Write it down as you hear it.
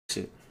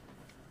shit.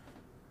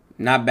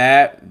 Not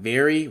bad.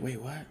 Very.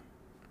 Wait, what?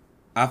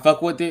 I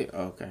fuck with it?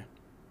 Oh, okay.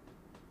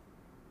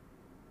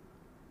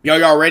 Yo,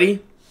 y'all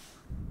ready?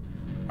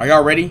 Are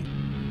y'all ready?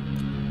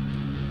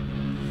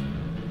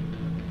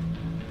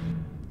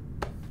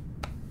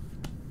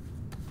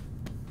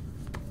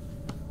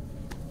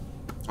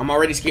 I'm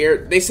already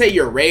scared. They say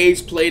your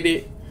rage played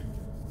it.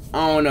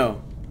 I don't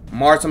know.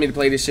 Mars told me to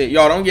play this shit.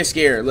 Y'all don't get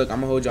scared. Look, I'm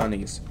gonna hold y'all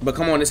niggas. But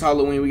come on, it's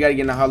Halloween. We gotta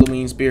get in the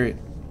Halloween spirit.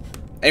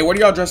 Hey, what are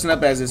y'all dressing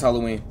up as this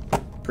Halloween?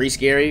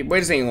 Pre-scary? Boy,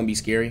 this ain't gonna be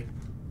scary.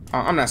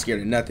 I'm not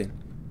scared of nothing.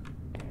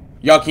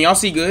 Y'all, can y'all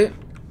see good?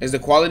 Is the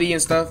quality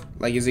and stuff,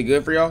 like, is it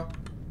good for y'all?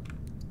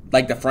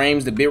 Like the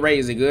frames, the bitrate,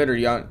 is it good? Or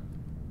y'all,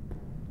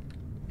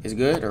 is it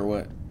good or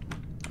what?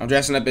 I'm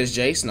dressing up as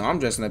Jace? No, I'm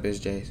dressing up as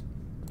Jace.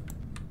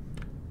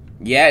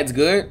 Yeah, it's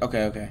good?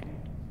 Okay, okay.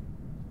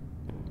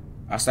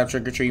 I stopped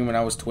trick-or-treating when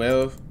I was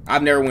 12.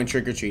 I've never went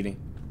trick-or-treating.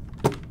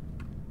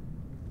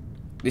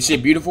 This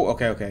shit beautiful?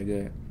 Okay, okay,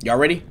 good. Y'all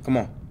ready? Come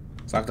on.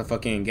 Let's lock the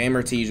fuck in.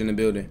 Gamer Teej in the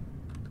building.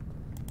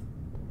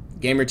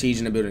 Gamer Teej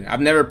in the building.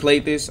 I've never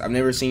played this. I've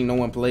never seen no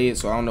one play it,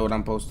 so I don't know what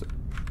I'm supposed to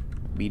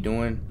be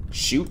doing.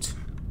 Shoot.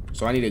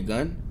 So I need a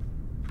gun.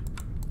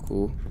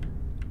 Cool.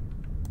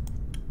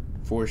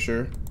 For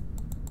sure.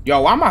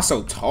 Yo, why am I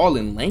so tall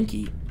and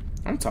lanky?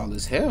 I'm tall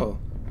as hell.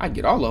 I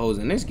get all the hoes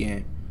in this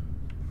game.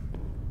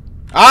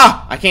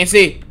 Ah! I can't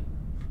see.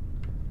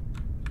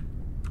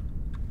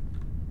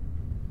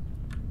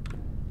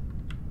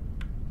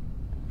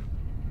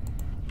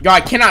 Yo,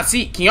 I cannot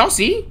see. Can y'all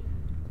see?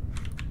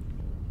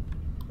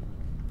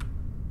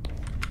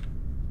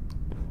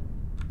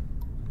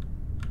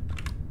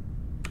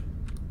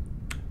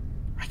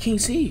 I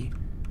can't see.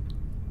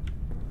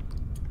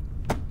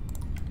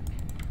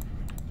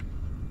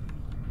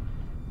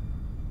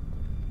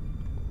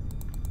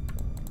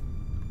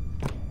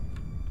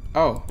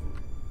 Oh.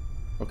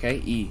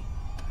 Okay, E.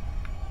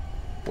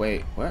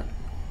 Wait, what?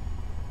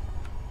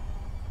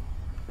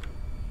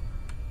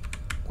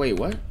 Wait,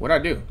 what? What'd I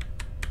do?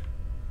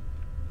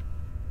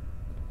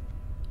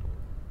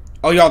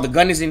 Oh, y'all, the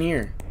gun is in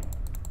here.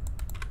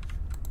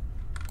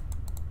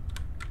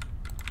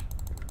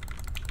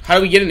 How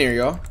do we get in there,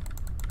 y'all?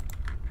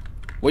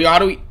 Well, y'all,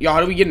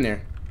 how do we get in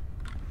there?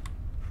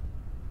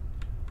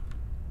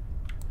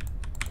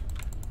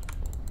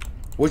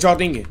 What y'all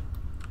thinking?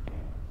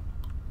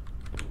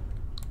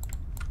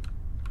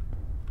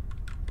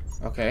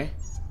 Okay.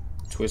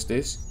 Twist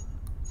this.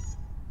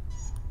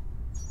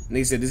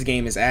 They said this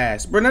game is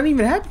ass. Bro, nothing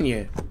even happened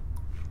yet.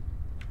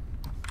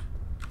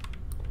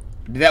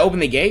 Did that open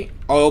the gate?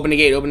 Oh, open the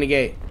gate, open the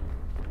gate.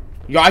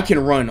 Yo, I can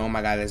run. Oh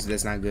my god,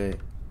 that's not good.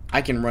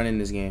 I can run in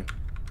this game.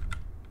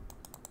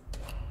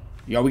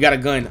 Yo, we got a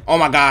gun. Oh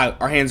my god,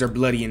 our hands are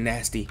bloody and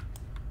nasty.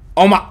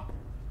 Oh my.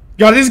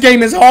 Yo, this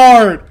game is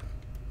hard.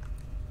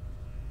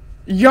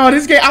 Yo,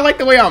 this game, I like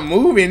the way I'm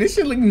moving. This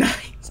shit look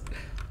nice.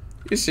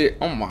 This shit,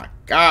 oh my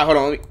god, hold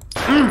on.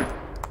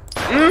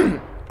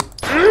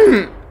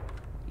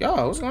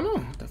 Yo, what's going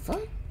on? What the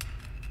fuck?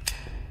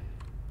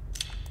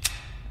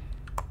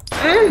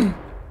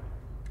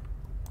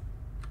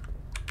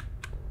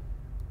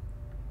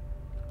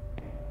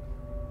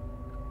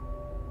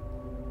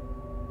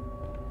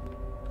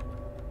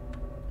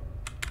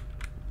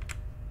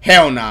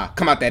 Hell nah.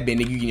 Come out that bit,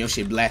 nigga. You getting your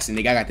shit blasted,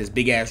 nigga. I got this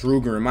big ass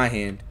Ruger in my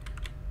hand.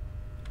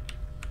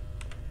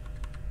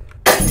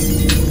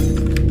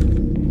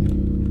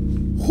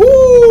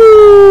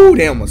 Whoo!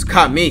 They almost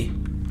caught me.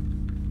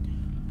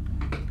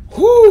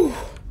 Whoo!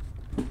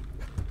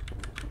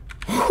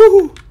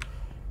 Whoo!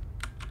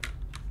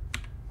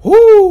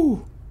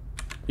 Whoo!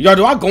 Yo,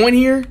 do I go in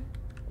here?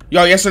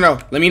 Yo, yes or no?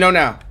 Let me know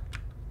now.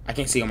 I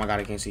can't see. Oh my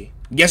god, I can't see.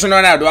 Yes or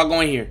no now? Do I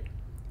go in here?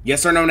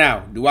 Yes or no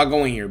now? Do I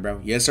go in here,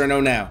 bro? Yes or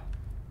no now?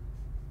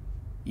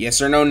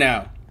 Yes or no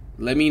now?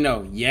 Let me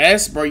know.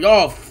 Yes, bro.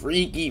 Y'all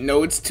freaky.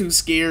 No, it's too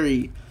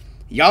scary.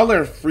 Y'all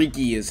are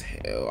freaky as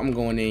hell. I'm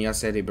going in. Y'all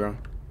said it, bro.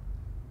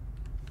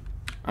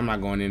 I'm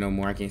not going in no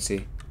more. I can't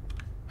see.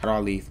 How do I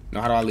leave?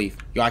 No, how do I leave?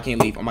 Yo, I can't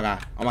leave. Oh my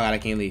god. Oh my god, I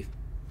can't leave.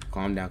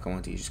 Calm down. Come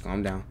on, T. Just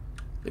calm down.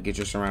 Look at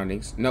your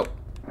surroundings. Nope.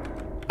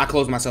 I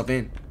closed myself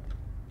in.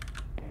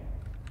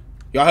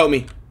 Y'all help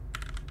me.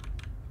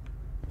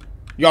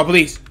 Y'all,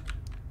 please.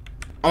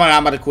 Oh my god,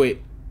 I'm about to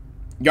quit.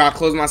 Y'all, I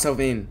closed myself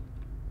in.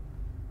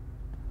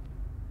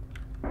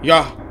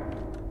 Y'all.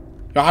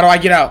 Y'all, how do I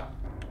get out?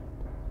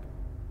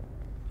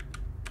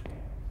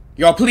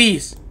 Y'all,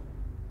 please.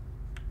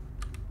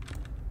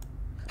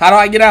 How do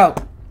I get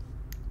out?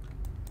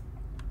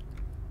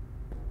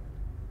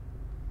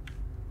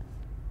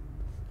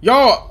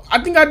 Y'all,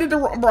 I think I did the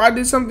wrong, bro. I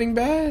did something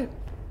bad.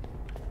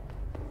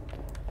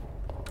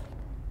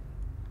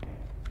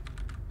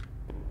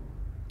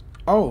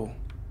 Oh.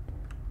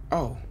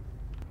 Oh.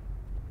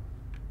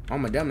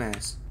 I'm a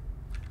dumbass.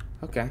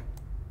 Okay.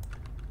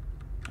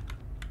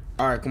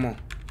 Alright, come on.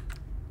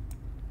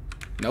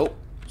 Nope.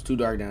 It's too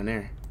dark down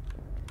there.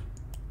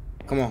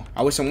 Come on.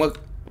 I wish someone...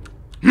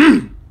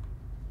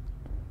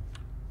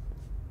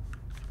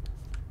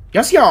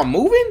 Y'all see how I'm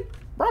moving?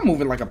 Bro, I'm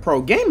moving like a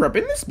pro gamer up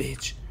in this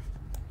bitch.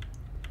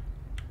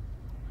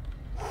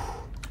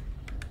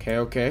 Okay,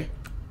 okay.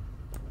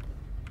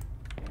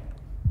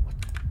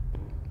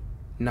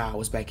 Nah,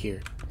 what's back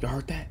here? Y'all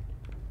heard that?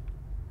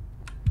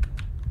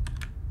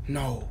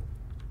 No.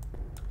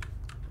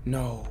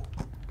 No.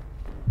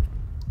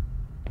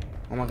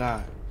 Oh my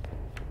god.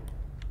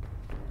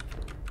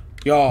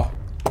 Y'all.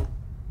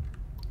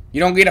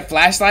 You don't get a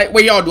flashlight?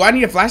 Wait, y'all, do I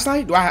need a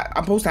flashlight?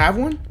 I'm supposed to have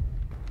one?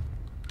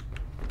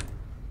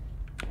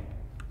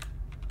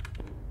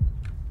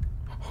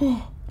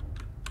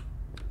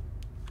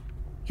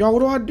 Y'all, what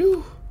do I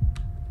do?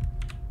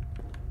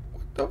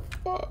 What the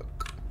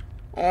fuck?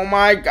 Oh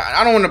my god,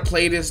 I don't want to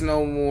play this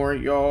no more,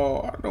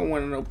 y'all. I don't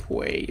want to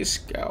play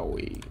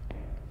Scary.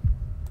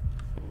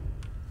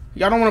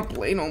 Y'all don't want to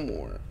play no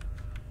more.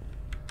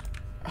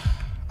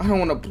 I don't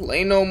want to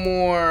play no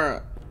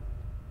more.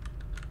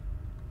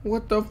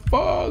 What the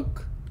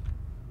fuck?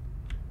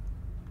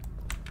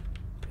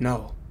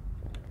 No.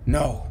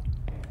 No.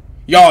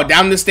 Y'all,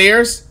 down the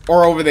stairs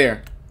or over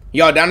there?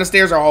 Y'all, down the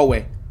stairs or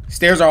hallway?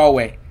 Stairs or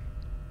hallway?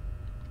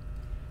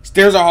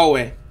 Stairs or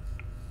hallway?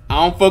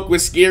 I don't fuck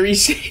with scary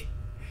shit.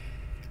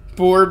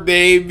 Poor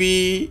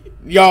baby.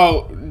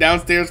 Y'all,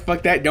 downstairs,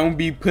 fuck that. Don't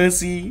be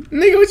pussy.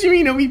 Nigga, what you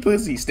mean don't be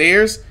pussy?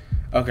 Stairs?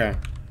 Okay.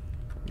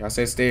 Y'all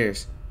said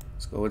stairs.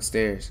 Let's go with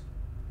stairs.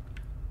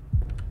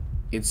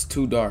 It's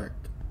too dark.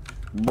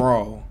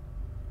 Bro.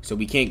 So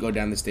we can't go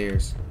down the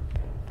stairs.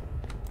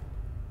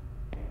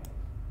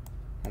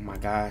 Oh my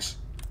gosh.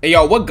 Hey,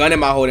 y'all, what gun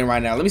am I holding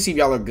right now? Let me see if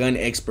y'all are gun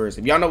experts.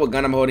 If y'all know what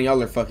gun I'm holding,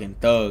 y'all are fucking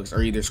thugs.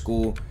 Or either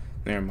school.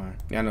 Never mind.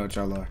 Y'all know what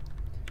y'all are.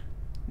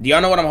 Do y'all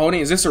know what I'm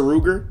holding? Is this a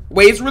Ruger?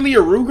 Wait, it's really a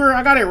Ruger?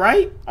 I got it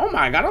right? Oh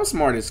my god, I'm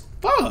smart as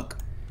fuck.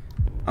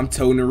 I'm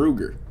toting a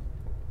Ruger.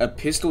 A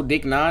pistol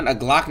Dick 9? A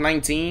Glock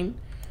 19?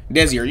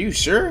 Desi, are you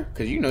sure?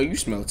 Because you know you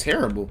smell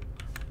terrible.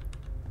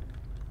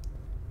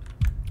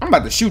 I'm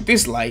about to shoot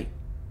this light.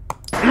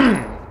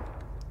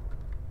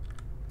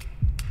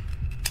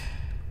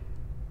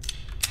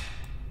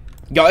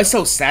 Y'all, it's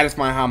so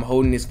satisfying how I'm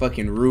holding this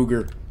fucking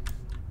Ruger.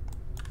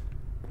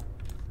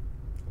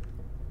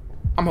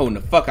 I'm holding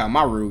the fuck out of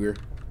my Ruger.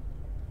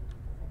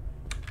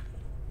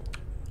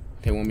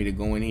 They want me to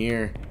go in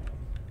here.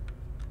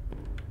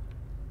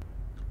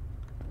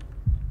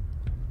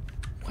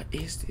 What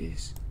is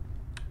this?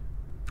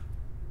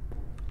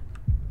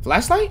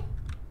 Flashlight?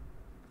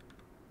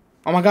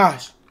 Oh my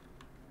gosh.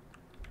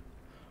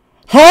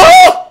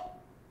 Huh?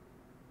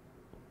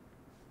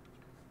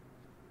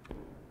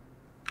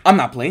 I'm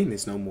not playing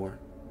this no more.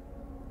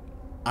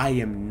 I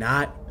am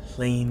not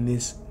playing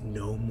this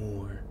no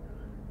more.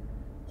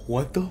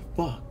 What the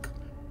fuck?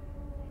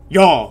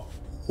 Y'all,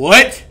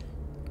 what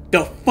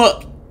the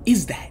fuck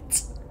is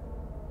that?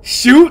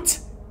 Shoot?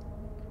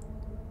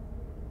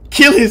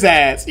 Kill his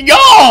ass.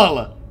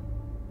 Y'all!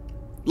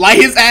 Light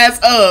his ass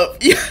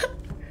up.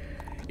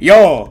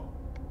 Y'all.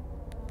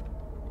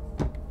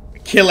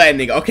 Kill that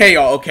nigga. Okay,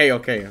 y'all. Okay.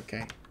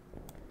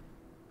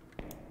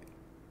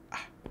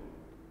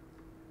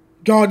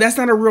 Y'all, that's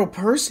not a real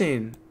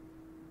person.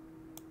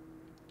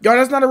 Y'all,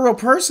 that's not a real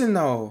person,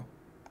 though.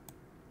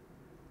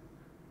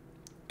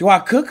 Do I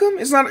cook him?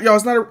 It's not, y'all,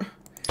 it's not a...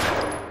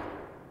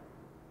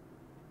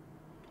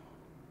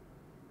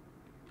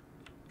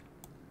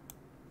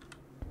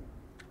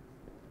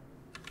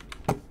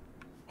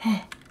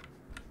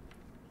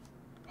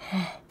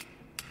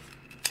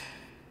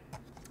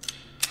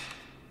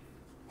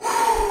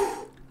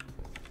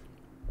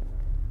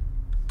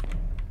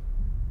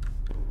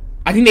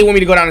 I think they want me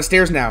to go down the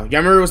stairs now.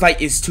 Y'all remember it was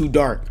like, it's too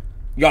dark.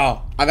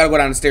 Y'all, I gotta go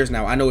down the stairs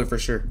now. I know it for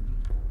sure.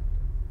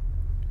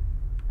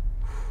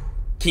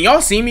 Can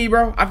y'all see me,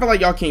 bro? I feel like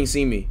y'all can't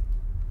see me.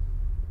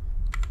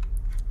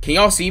 Can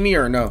y'all see me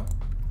or no?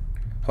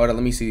 Hold on,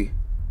 let me see.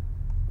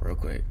 Real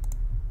quick.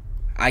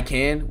 I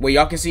can. Wait,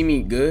 y'all can see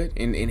me good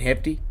and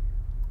hefty?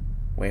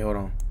 Wait, hold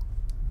on.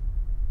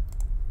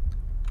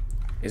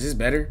 Is this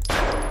better?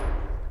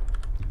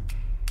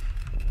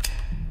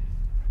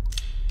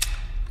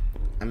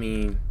 I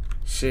mean...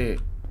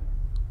 shit.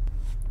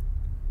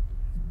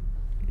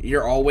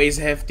 You're always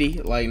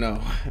hefty? Like,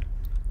 no.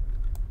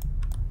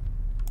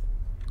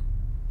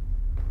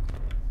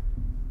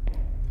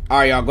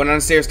 Alright, y'all. Go down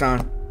the stairs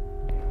time.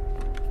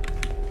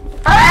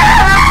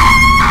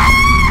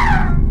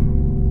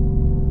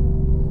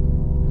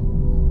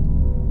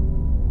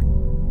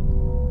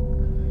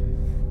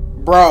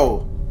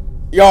 Bro.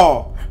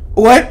 Y'all.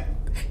 What?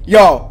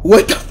 Y'all.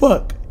 What the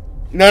fuck?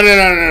 No.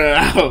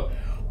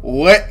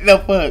 What the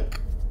fuck?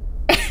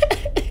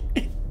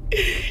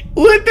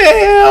 What the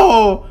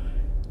hell?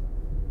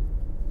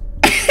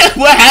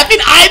 What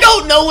happened? I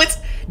don't know what's...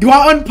 Do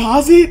I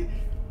unpause it?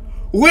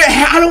 What?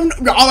 I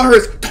don't know. All I heard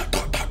is...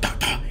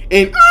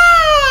 and...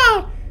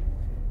 ah!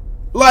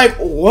 Like,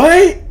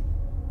 what?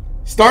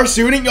 Start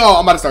shooting? Y'all,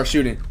 I'm about to start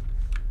shooting.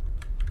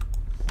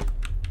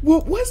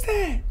 What was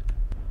that?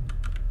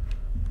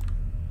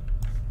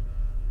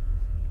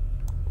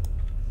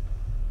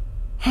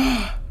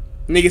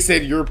 Nigga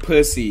said you're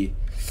pussy.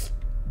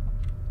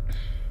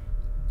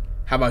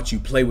 How about you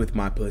play with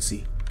my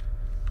pussy?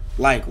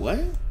 Like, what?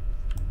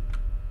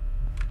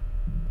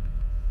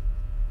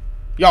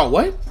 Y'all,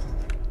 what?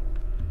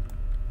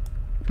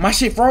 My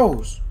shit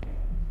froze.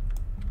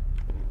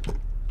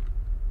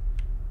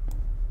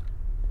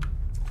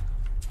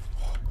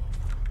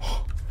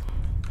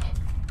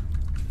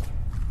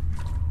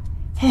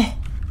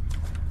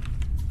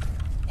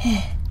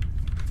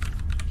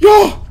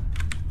 Yo!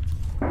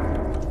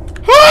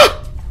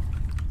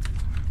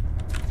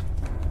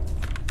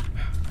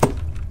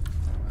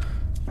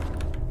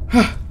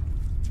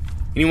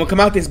 Anyone come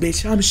out this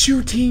bitch? I'm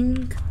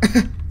shooting.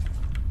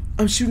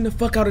 I'm shooting the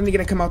fuck out of a nigga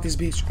that come out this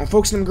bitch. I'm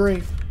focusing on the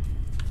grave.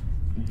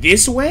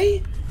 This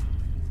way?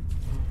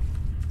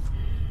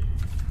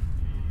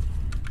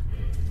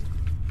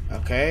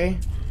 Okay.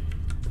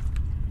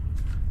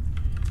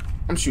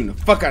 I'm shooting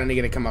the fuck out of a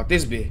nigga that come out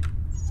this bitch.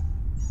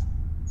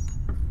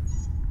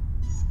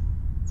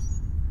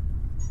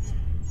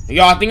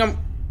 Y'all, I think I'm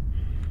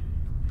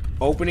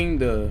opening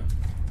the...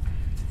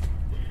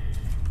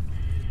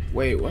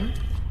 Wait, what?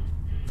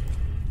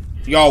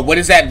 Y'all, what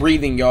is that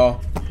breathing,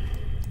 y'all?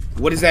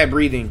 What is that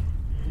breathing?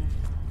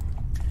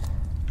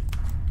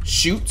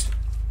 Shoot.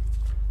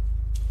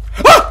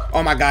 Ah!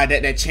 Oh my god,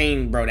 that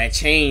chain, bro. That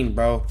chain,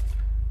 bro.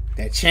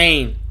 That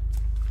chain.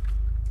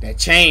 That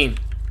chain.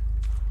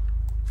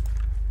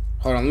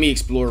 Hold on, let me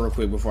explore real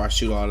quick before I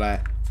shoot all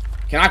that.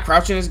 Can I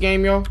crouch in this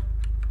game, yo?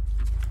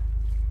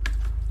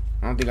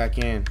 I don't think I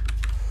can.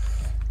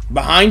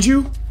 Behind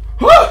you?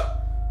 Ah!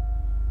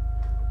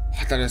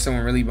 I thought there was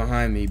someone really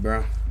behind me,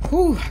 bro.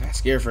 Whew, I got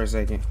scared for a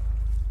second.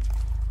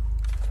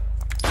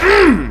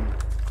 I'm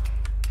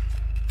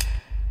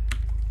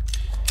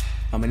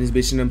in this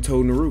bitch and I'm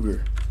toting a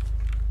Ruger.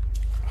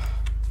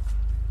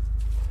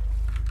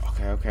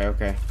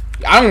 Okay.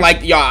 I don't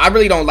like, y'all, I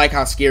really don't like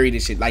how scary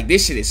this shit, like,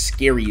 this shit is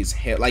scary as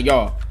hell. Like,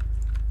 y'all.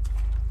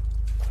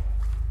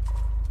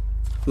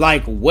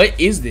 Like, what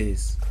is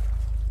this?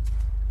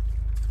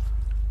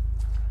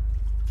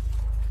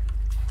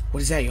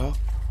 What is that, y'all?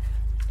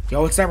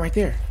 Yo, what's that right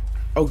there?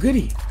 Oh,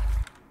 goody.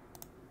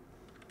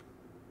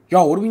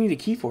 Yo, what do we need a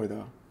key for,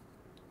 though?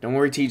 Don't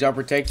worry, T, I'll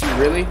protect you.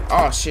 Really?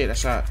 Oh, shit, I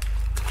shot.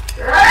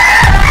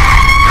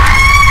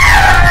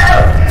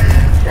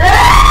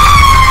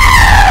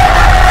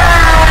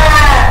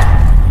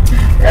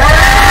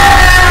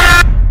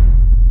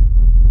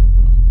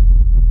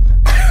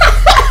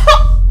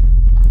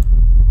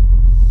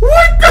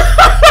 What the?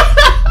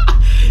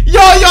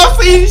 Yo, y'all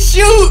seen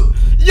shoot?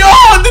 Yo,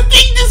 the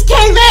thing just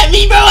came at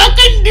me, bro. I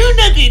couldn't do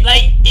nothing.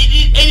 Like,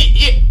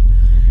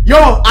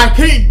 yo, I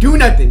couldn't do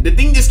nothing. The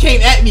thing just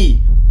came at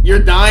me. You're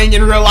dying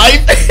in real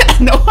life?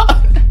 No.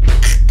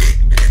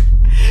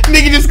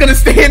 Nigga just gonna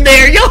stand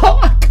there, yo.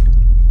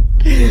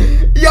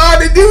 Y'all,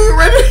 the dude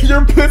running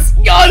your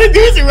pussy. Y'all, the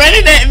dude's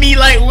running at me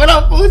like, what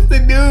I'm supposed to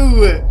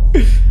do?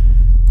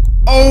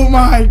 Oh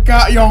my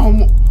god, y'all.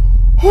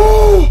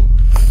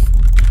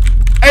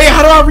 Hey,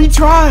 how do I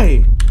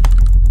retry?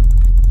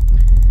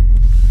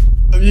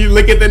 You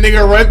look at the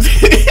nigga run.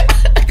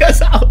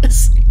 Cause I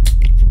was scared.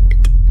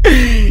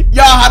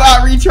 Y'all, how do I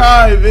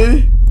retry,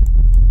 man?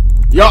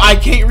 Yo, I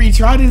can't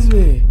retry this,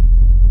 man.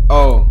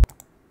 Oh.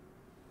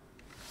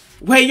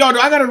 Wait, yo, do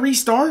I gotta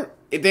restart?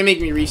 If they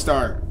make me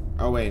restart.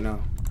 Oh, wait, no.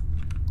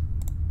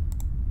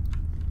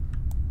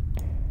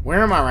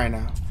 Where am I right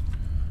now?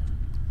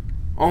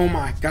 Oh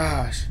my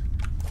gosh.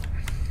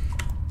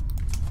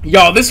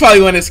 Y'all, this is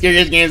probably one of the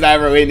scariest games I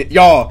ever played.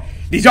 Y'all,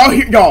 did y'all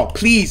hear? Y'all,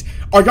 please,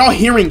 are y'all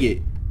hearing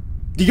it?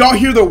 Do y'all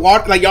hear the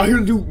water? Like, y'all hear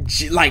the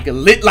dude, like,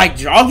 lit, like,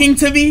 jogging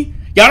to me?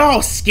 Y'all know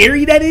how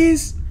scary that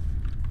is?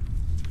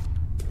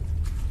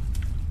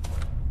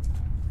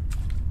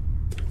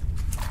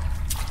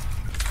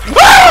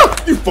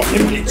 Ah! You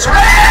fucking bitch.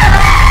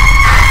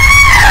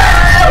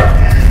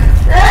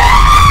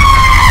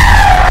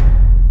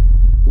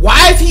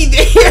 Why is he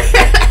there?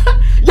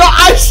 Yo,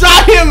 I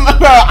shot him,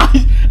 bro.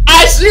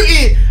 I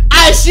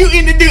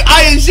shooting the dude.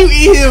 I am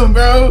shooting him,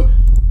 bro.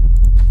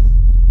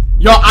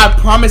 Yo, I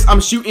promise I'm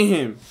shooting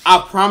him. I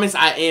promise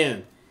I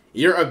am.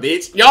 You're a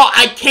bitch. Yo,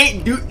 I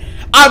can't do...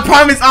 I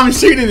promise I'm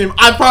shooting him.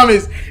 I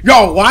promise.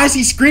 Yo, why is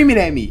he screaming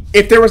at me?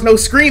 If there was no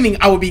screaming,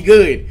 I would be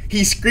good.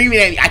 He's screaming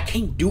at me. I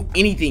can't do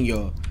anything,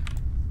 yo.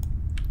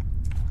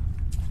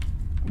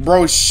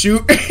 Bro,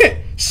 shoot.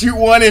 Shoot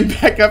one and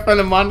back up on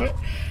the monitor.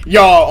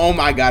 Y'all, oh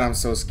my god, I'm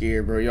so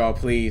scared, bro. Y'all,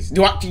 please.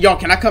 Y'all,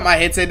 can I cut my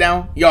headset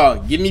down?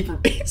 Y'all, give me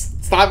permission.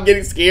 Stop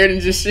getting scared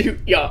and just shoot.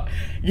 Y'all,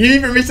 give me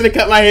permission to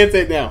cut my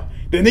headset down.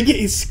 The nigga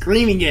is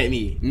screaming at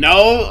me.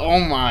 No? Oh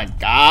my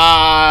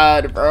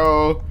god,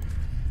 bro.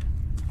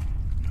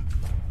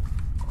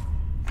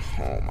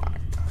 Oh my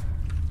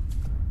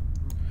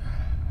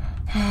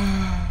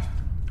god.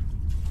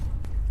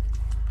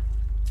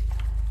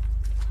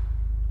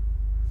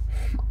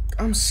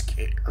 I'm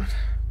scared.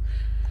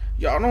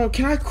 Y'all don't,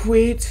 can I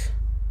quit?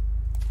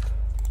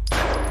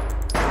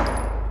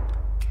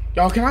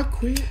 Y'all, can I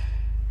quit?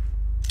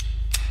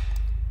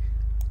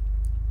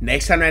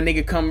 Next time that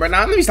nigga come, bro.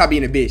 Now, let me stop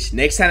being a bitch.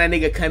 Next time that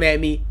nigga come at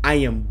me, I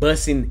am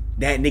busting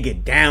that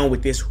nigga down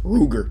with this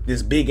Ruger.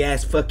 This big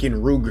ass fucking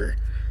Ruger.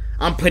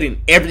 I'm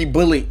putting every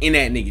bullet in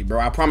that nigga,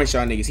 bro. I promise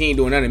y'all niggas, he ain't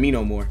doing nothing to me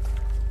no more.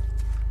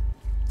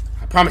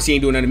 I promise he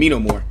ain't doing nothing to me no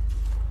more.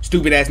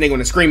 Stupid ass nigga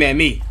gonna scream at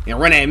me and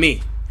run at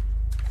me.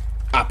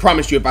 I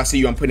promise you, if I see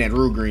you, I'm putting that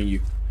Ruger in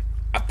you.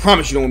 I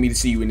promise you don't want me to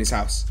see you in this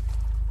house.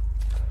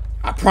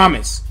 I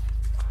promise.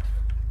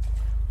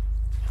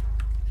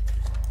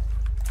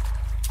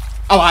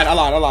 I lied.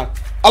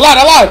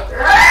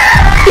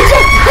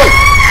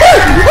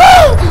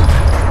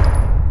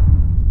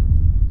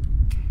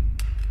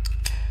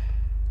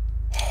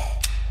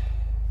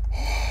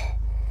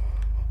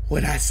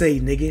 What'd I say,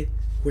 nigga?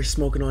 We're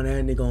smoking on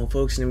that nigga on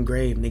folks in them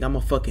grave. Nigga, I'm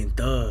a fucking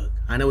thug.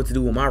 I know what to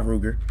do with my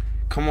Ruger.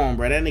 Come on,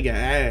 bro. That nigga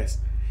ass.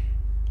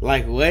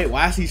 Like, what?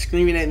 Why is he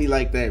screaming at me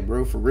like that,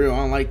 bro? For real, I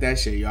don't like that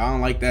shit, y'all. I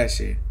don't like that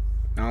shit.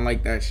 I don't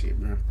like that shit,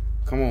 bro.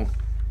 Come on.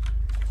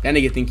 That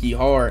nigga think he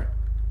hard.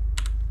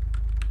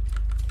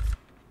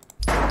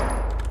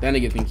 That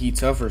nigga think he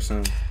tough or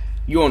something.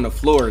 You on the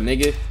floor,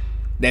 nigga.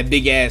 That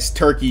big ass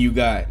turkey you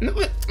got.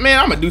 Man,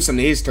 I'm gonna do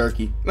something to his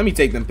turkey. Let me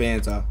take them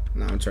pants off.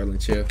 Nah, I'm trying to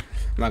chill.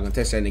 I'm not gonna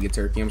touch that nigga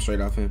turkey. I'm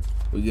straight off him.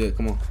 We good.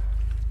 Come on.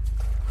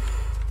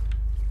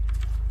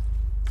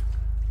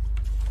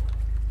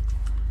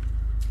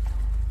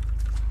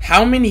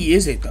 How many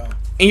is it though?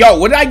 And y'all,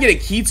 what did I get a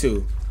key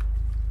to?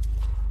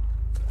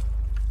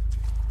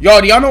 Y'all,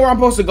 do y'all know where I'm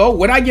supposed to go?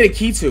 What did I get a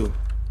key to?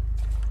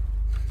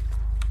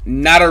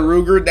 Not a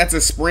Ruger. That's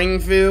a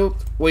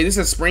Springfield. Wait, this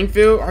is a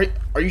Springfield?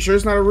 Are you sure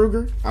it's not a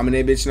Ruger? I'm in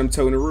that bitch and I'm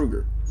towing a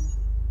Ruger.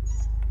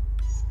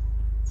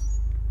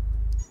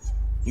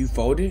 You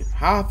folded?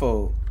 How I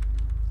fold?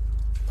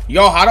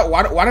 Yo,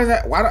 why does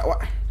that?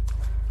 Why?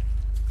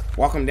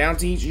 Walk him down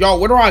to each. Yo,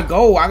 where do I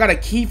go? I got a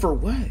key for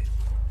what?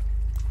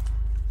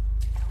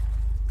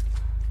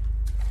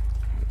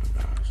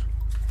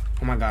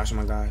 Oh my gosh! Oh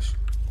my gosh!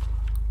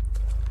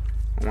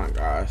 Oh my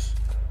gosh!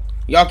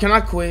 Y'all, can I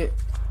quit?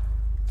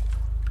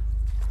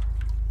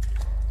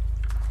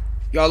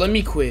 Y'all, let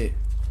me quit.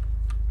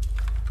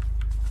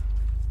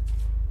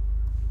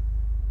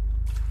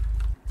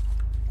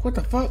 What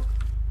the fuck?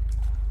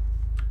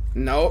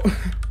 No.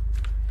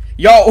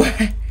 Yo,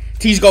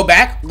 Teach, go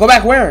back. Go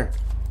back where?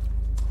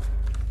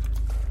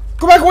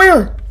 Go back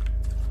where?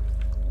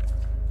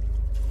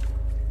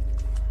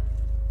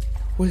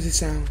 What does it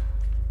sound?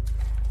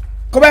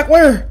 Go back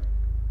where?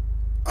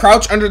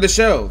 Crouch under the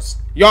shelves.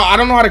 Y'all, I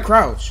don't know how to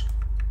crouch.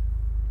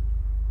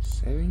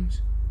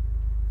 Settings?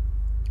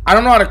 I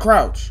don't know how to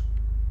crouch.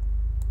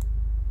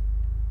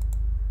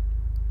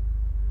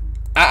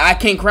 I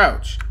can't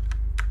crouch.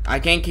 I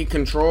can't keep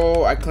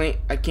control. I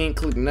can't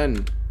click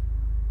nothing.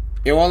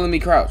 It won't let me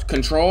crouch.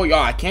 Control,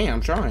 y'all. I can't.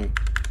 I'm trying.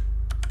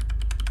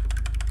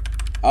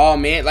 Oh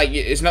man, like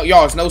it's no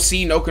y'all. It's no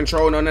C, no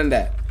control, no none of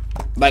that.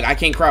 Like I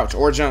can't crouch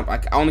or jump.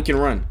 I only can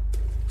run.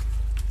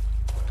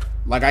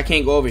 Like I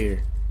can't go over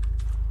here.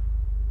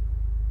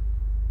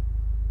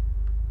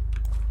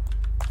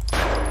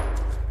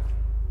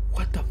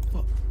 What the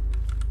fuck?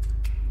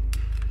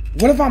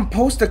 What if I'm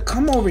supposed to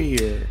come over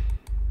here?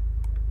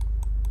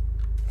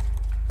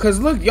 Cause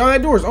look, y'all,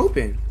 that door's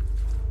open.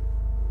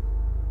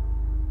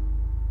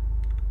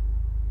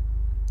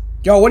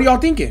 Y'all, what are y'all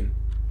thinking?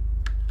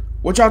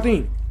 What y'all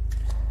think?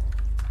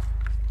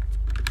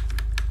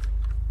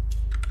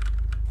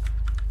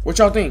 What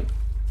y'all think?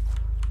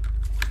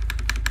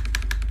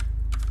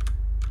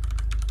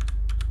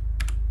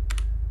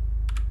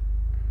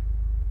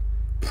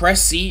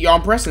 Press C. Y'all,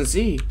 I'm pressing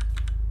C.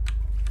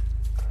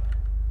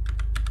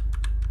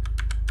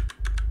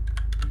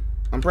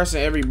 I'm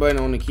pressing every button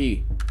on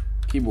the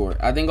keyboard.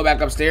 I think go back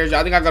upstairs.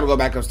 I think I gotta go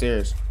back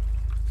upstairs.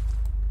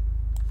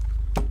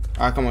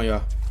 Alright, come on,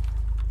 y'all.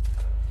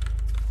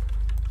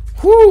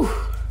 Whew.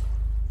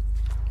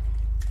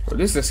 Bro,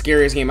 this is the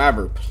scariest game I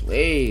ever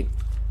played.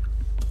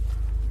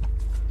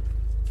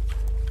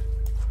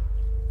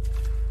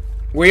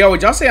 Well, yo,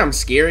 would y'all say I'm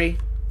scary?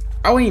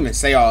 I wouldn't even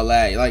say all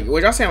that. Like,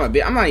 would y'all say I'm a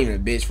bitch? I'm not even a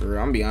bitch for real.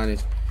 I'm gonna be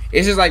honest.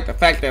 It's just like the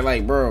fact that,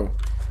 like, bro.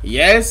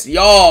 Yes,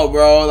 y'all,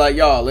 bro. Like,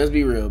 y'all, let's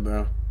be real,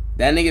 bro.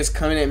 That nigga's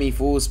coming at me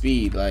full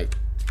speed. Like,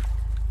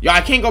 y'all,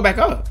 I can't go back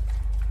up.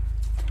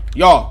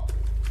 Y'all,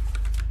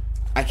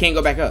 I can't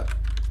go back up.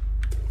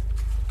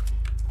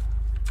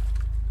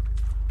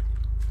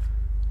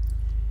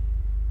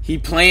 He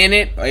playing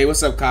it. Hey,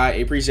 what's up, Kai? I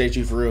appreciate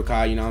you for real,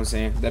 Kai. You know what I'm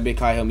saying? That big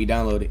Kai helped me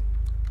download it.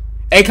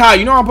 Hey, Kai,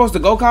 you know where I'm supposed to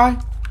go, Kai?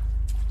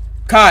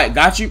 Kai,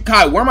 got you?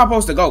 Kai, where am I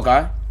supposed to go,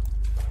 Kai?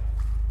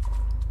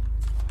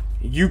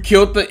 You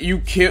killed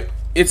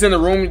it's in the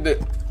room that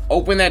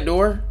open that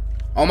door?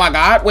 Oh my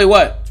god. Wait,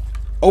 what?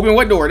 Open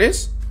what door?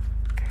 This?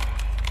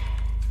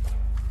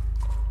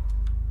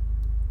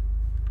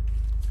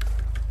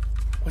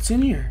 What's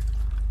in here?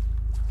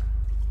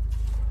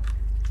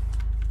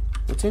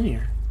 What's in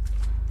here?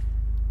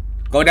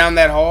 Go down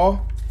that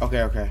hall?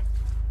 Okay, okay.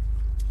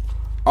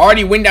 I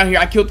already went down here.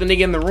 I killed the nigga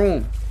in the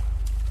room.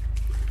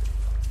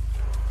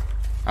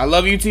 I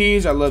love you,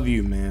 Tease. I love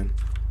you, man.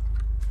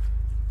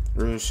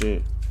 Real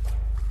shit.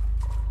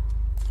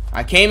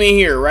 I came in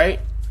here, right?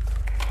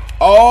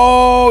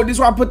 Oh, this is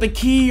where I put the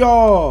key,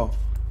 y'all.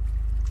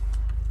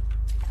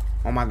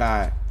 Oh, my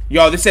God.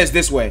 Y'all, this says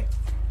this way.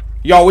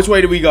 Y'all, which way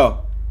do we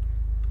go?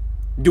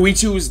 Do we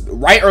choose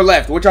right or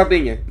left? What y'all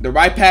thinking? The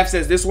right path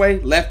says this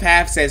way. Left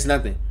path says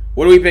nothing.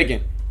 What are we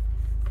picking?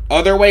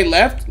 Other way,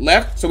 left?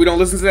 Left? So we don't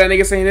listen to that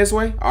nigga saying this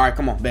way? Alright,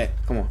 come on, bet.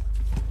 Come on.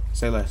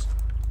 Say less.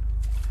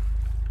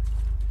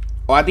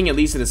 Oh, I think it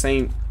leads to the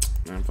same...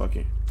 Man, fuck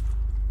it.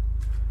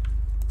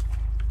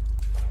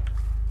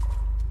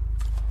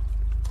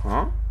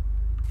 Huh?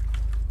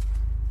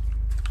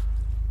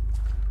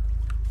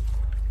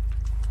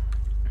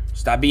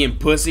 Stop being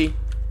pussy.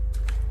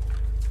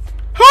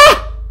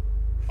 Huh?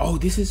 Oh,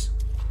 this is...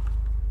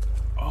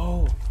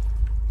 Oh.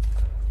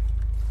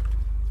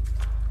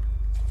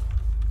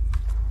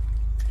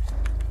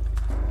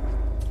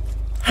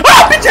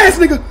 Ah, bitch ass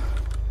nigga!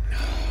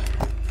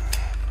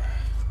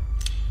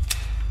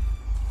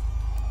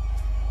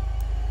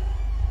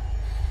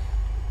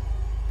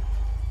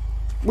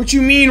 What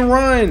you mean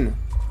run?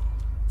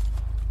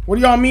 What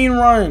do y'all mean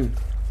run?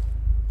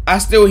 I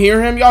still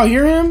hear him. Y'all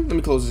hear him? Let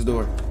me close this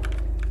door.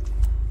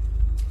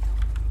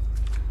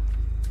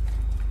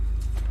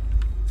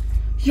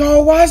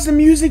 Yo, why is the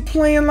music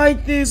playing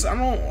like this? I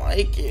don't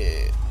like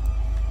it.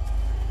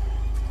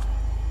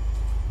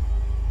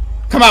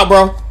 Come out,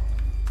 bro.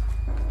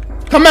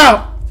 Come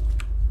out.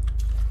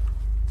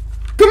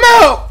 Come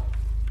out.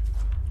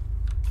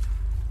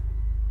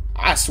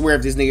 I swear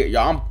if this nigga,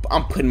 yo,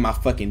 I'm putting my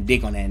fucking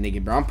dick on that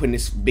nigga, bro. I'm putting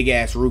this big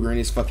ass Ruger in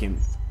his fucking...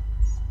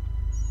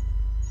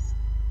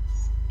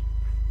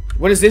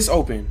 What is this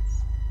open?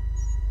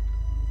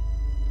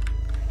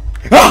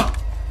 Ah!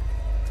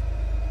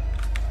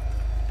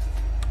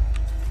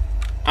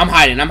 I'm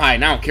hiding. I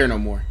don't care no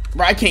more.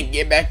 Bro, I can't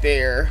get back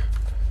there.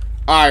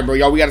 Alright, bro.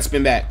 Y'all, we gotta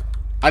spin back.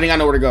 I think I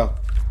know where to go.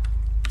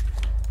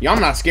 Y'all,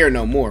 I'm not scared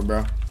no more,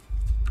 bro.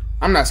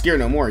 I'm not scared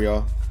no more,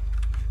 y'all.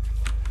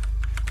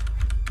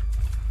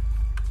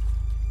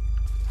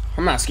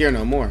 I'm not scared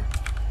no more.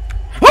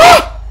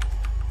 Ah!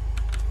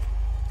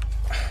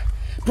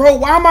 Bro,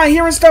 why am I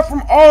hearing stuff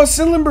from all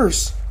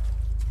cylinders?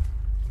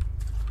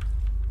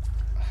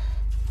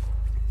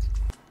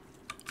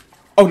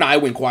 Oh, nah,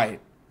 it went quiet.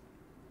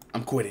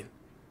 I'm quitting.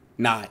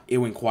 Nah, it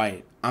went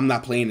quiet. I'm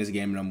not playing this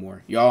game no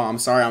more. Y'all, I'm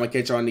sorry. I'm gonna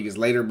catch y'all niggas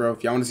later, bro.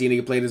 If y'all want to see a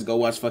nigga play this, go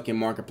watch fucking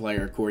Markiplier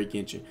or Corey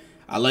Kenshin.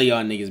 I love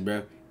y'all niggas,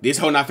 bro. This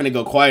hoe not finna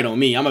go quiet on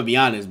me. I'm gonna be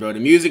honest, bro. The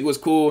music was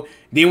cool.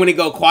 Then when it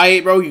go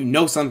quiet, bro, you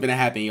know something to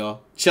happen,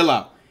 y'all. Chill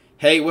out.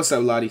 Hey, what's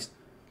up, Lotties?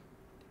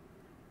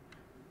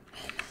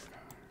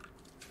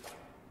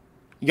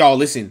 Y'all,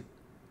 listen.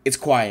 It's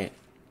quiet.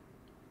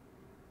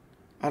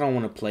 I don't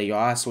want to play, y'all.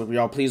 I swear,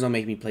 y'all, please don't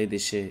make me play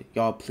this shit.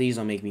 Y'all, please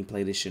don't make me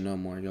play this shit no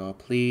more, y'all.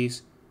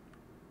 Please.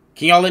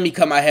 Can y'all let me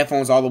cut my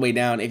headphones all the way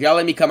down? If y'all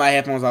let me cut my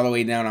headphones all the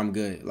way down, I'm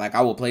good. Like, I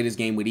will play this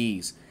game with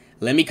ease.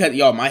 Let me cut,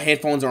 y'all, my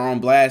headphones are on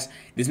blast.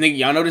 This nigga,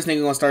 y'all know this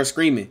nigga gonna start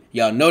screaming.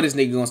 Y'all know this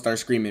nigga gonna start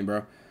screaming,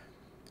 bro.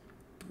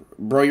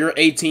 Bro, you're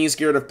 18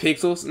 scared of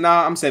pixels?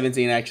 Nah, I'm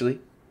 17, actually.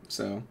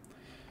 So,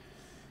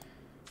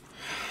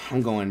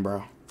 I'm going,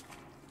 bro.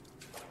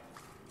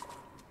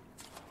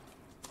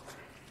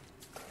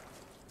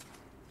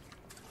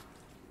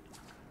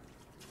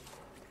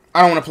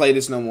 I don't want to play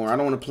this no more. I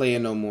don't want to play it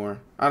no more.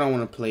 I don't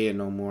want to play it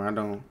no more. I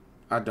don't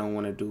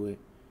want to do it.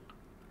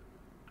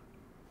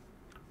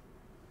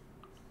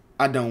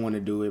 I don't want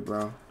to do it,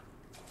 bro.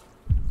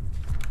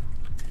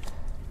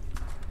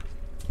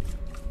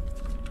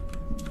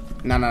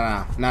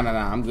 Nah.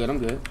 I'm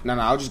good.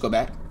 Nah, I'll just go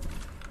back.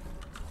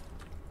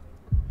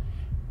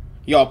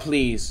 Y'all,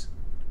 please.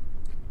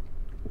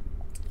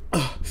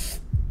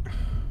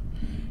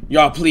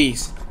 Y'all,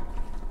 please.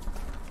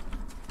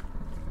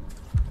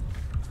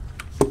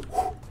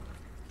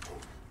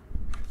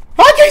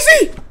 I can't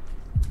see.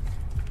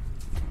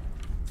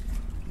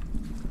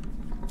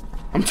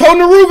 I'm toting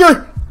the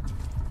Ruger.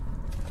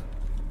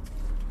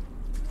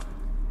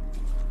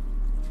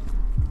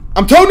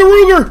 I'm toting the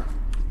Ruger.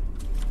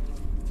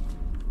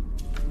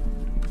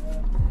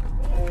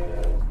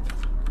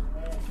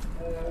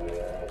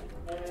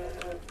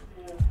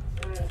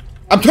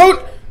 I'm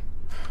toting.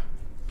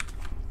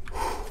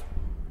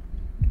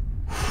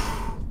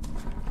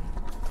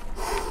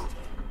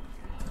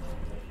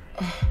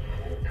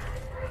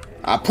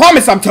 I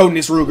promise I'm toting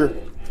this Ruger.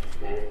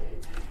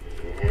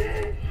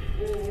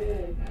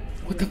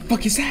 What the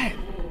fuck is that?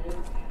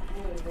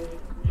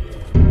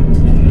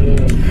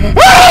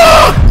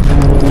 Ah!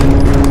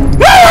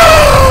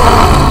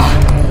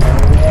 Ah!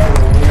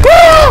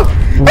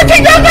 Ah! I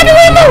can't, I got no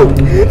ammo!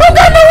 I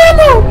got no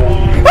ammo!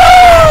 Ah!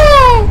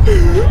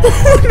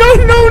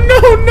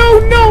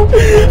 No!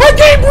 I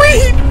can't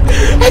breathe!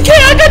 I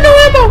got no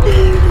ammo!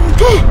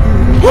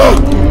 Ah!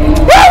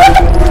 What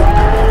the?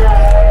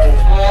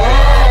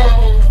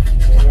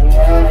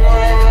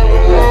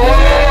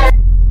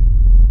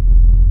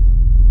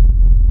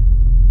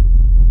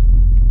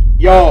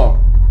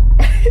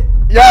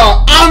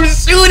 Yo, I'm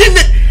shooting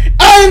it!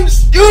 I'm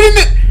shooting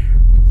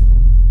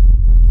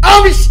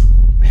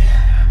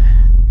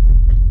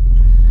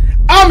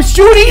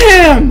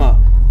him!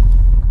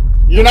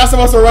 You're not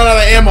supposed to run out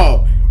of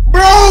ammo.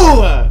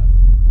 Bro!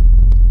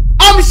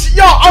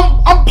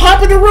 I'm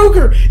popping the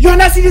Ruger! Y'all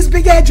not see this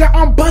big ass drop?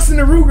 I'm busting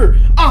the Ruger!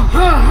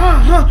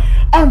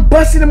 I'm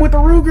busting him with a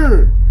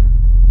Ruger.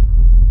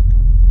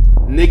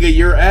 Nigga,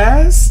 your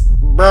ass?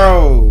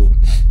 Bro.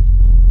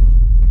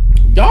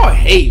 Y'all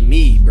hate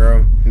me,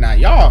 bro. Nah,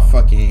 y'all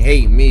fucking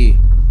hate me.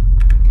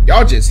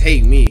 Y'all just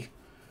hate me.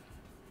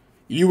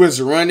 You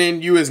was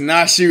running. You was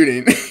not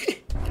shooting.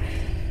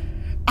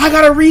 I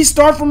gotta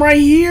restart from right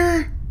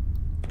here?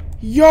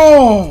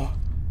 Yo.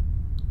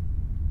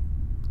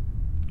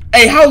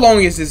 Hey, how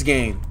long is this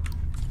game?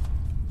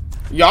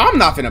 Yo, I'm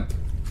not finna...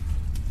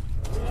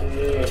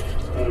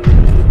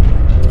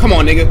 Come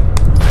on, nigga.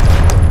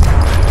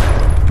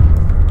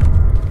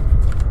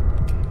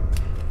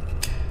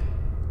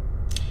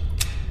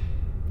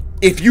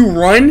 If you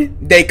run,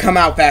 they come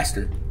out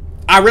faster.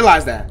 I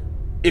realize that.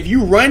 If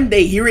you run,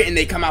 they hear it and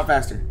they come out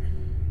faster.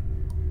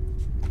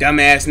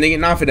 Dumbass nigga,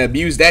 not finna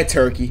abuse that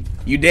turkey.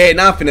 You dead,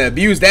 not finna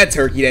abuse that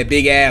turkey, that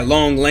big ass,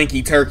 long,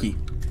 lanky turkey.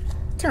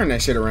 Turn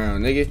that shit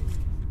around, nigga.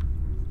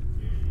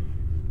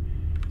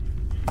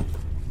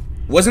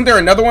 Wasn't there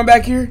another one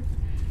back here?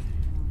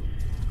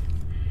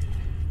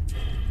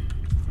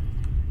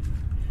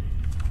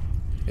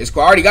 It's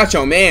cool. I already got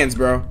your mans,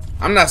 bro.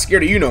 I'm not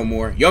scared of you no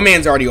more. Your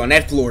man's already on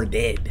that floor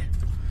dead.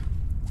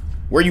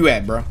 Where you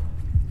at, bro?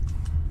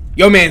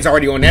 Your man's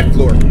already on that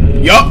floor.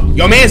 Yup.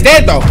 Your man's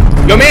dead, though.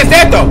 Your man's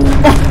dead, though.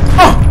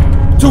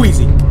 Too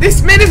easy.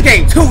 This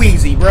game too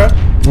easy, bro.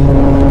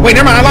 Wait,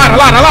 never mind.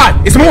 I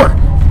lied. It's more.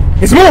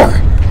 It's more.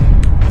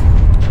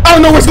 I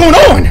don't know what's going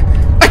on.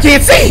 I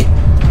can't see.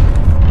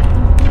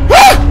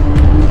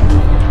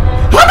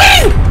 How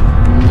many?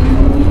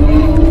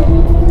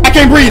 I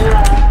can't breathe.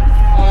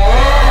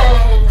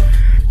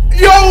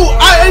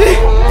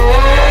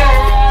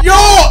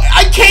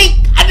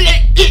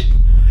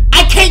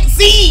 I can't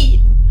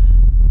see.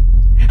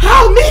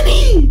 How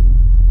many?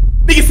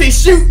 Nigga say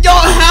shoot, y'all.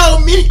 How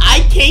many? I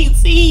can't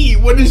see.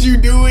 What is you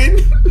doing?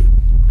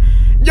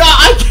 Y'all,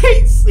 I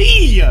can't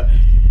see.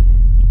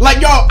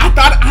 Like, y'all, I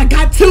thought I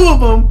got 2 of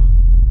them.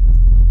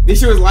 This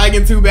shit was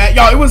lagging too bad.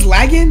 Y'all, it was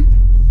lagging?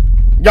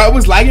 Y'all, it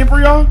was lagging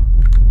for y'all?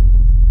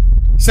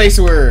 Say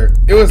swear.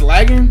 It was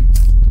lagging?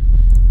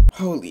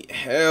 Holy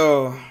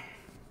hell.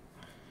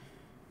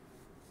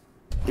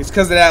 It's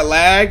because of that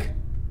lag?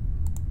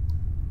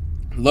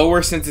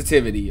 Lower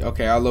sensitivity.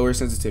 Okay, I'll lower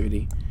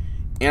sensitivity.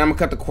 And I'm going to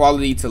cut the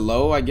quality to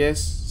low, I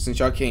guess, since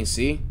y'all can't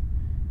see.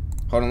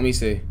 Hold on, let me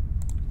see.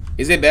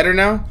 Is it better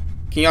now?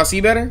 Can y'all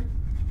see better?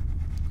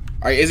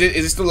 Alright, is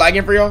it still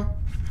lagging for y'all?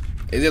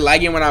 Is it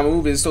lagging when I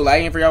move? Is it still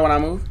lagging for y'all when I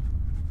move?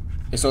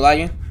 It's still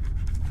lagging?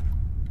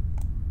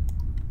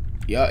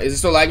 Yeah, is it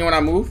still lagging when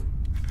I move?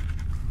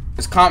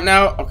 It's comp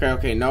now?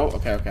 Okay, no.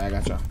 Okay, I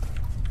got y'all.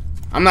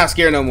 I'm not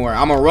scared no more.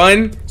 I'm gonna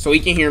run so he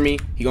can hear me.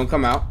 He gonna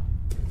come out.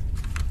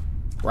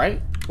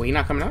 Right? Wait, he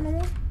not coming out no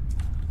more?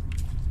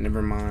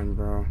 Never mind,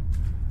 bro.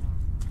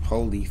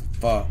 Holy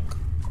fuck.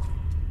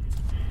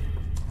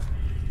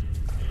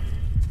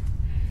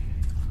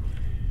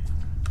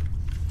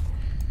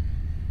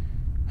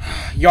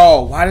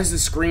 Y'all, why does the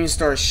screen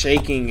start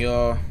shaking,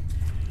 y'all?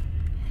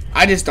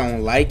 I just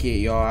don't like it,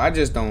 y'all. I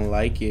just don't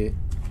like it.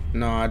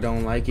 No, I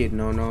don't like it.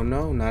 No,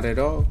 not at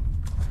all.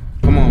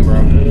 Come on,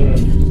 bro.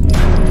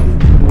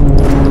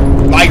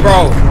 Like,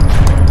 bro.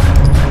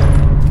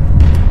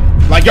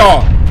 Like,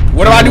 y'all.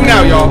 What do I do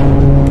now, y'all?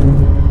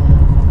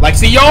 Like,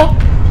 see, y'all?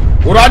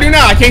 What do I do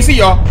now? I can't see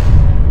y'all.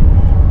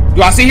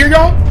 Do I see here,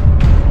 y'all?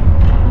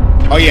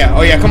 Oh,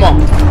 yeah, come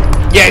on.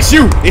 Yeah, it's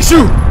you. Put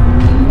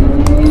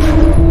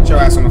your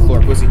ass on the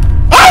floor, pussy.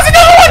 Oh, it's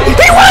another one! He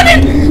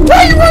running! Why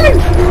are you running?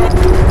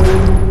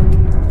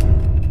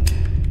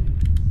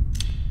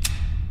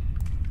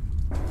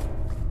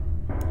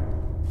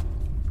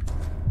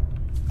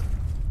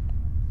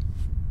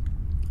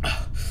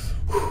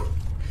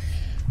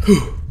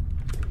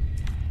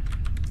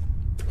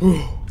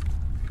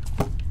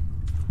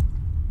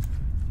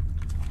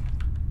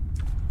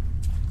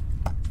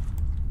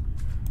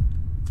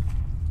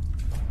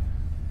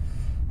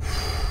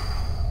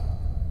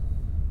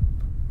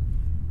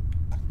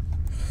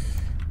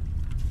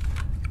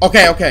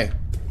 Okay.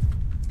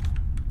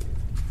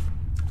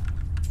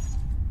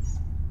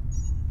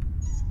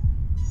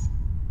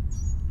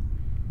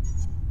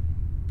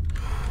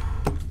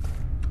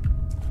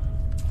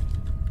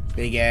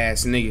 Big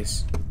ass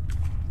niggas.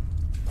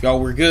 Y'all,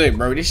 we're good,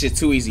 bro. This shit's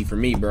too easy for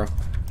me, bro.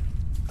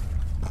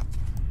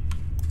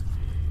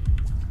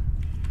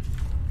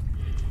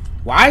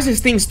 Why is this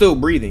thing still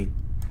breathing?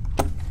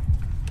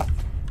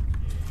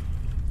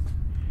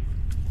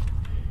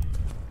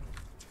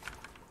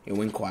 It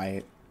went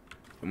quiet.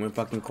 It went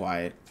fucking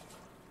quiet.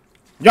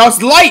 Y'all, it's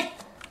the light!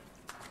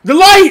 The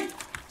light!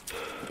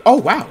 Oh,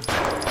 wow.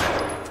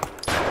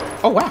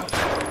 Oh, wow.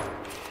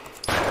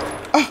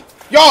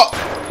 Y'all,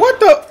 what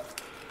the?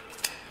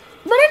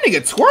 Bro, that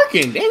nigga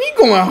twerking. Damn, he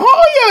going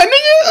hard, yeah,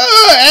 nigga.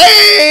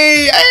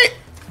 Hey.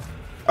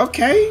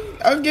 Okay,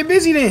 I'll get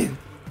busy then.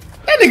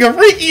 That nigga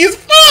freaky as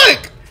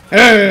fuck.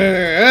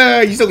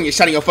 You still gonna get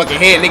shot in your fucking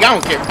head, nigga. I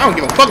don't care. I don't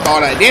give a fuck about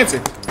all that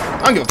dancing.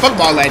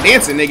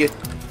 Nigga.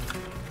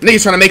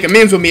 Niggas trying to make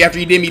amends with me after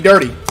you did me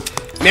dirty.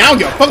 Man, I don't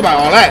give a fuck about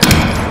all that.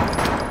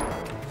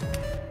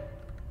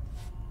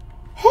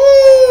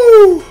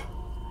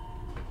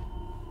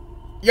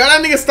 Yo,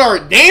 that nigga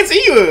start dancing.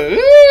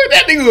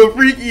 That nigga was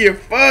freaky as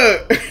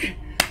fuck.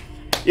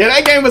 Yeah,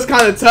 that game was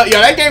kind of tough. Yo,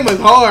 that game was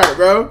hard,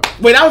 bro.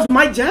 Wait, that was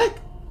Mike Jack?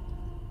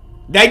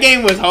 That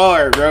game was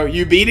hard, bro.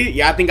 You beat it?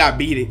 Yeah, I think I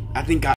beat it.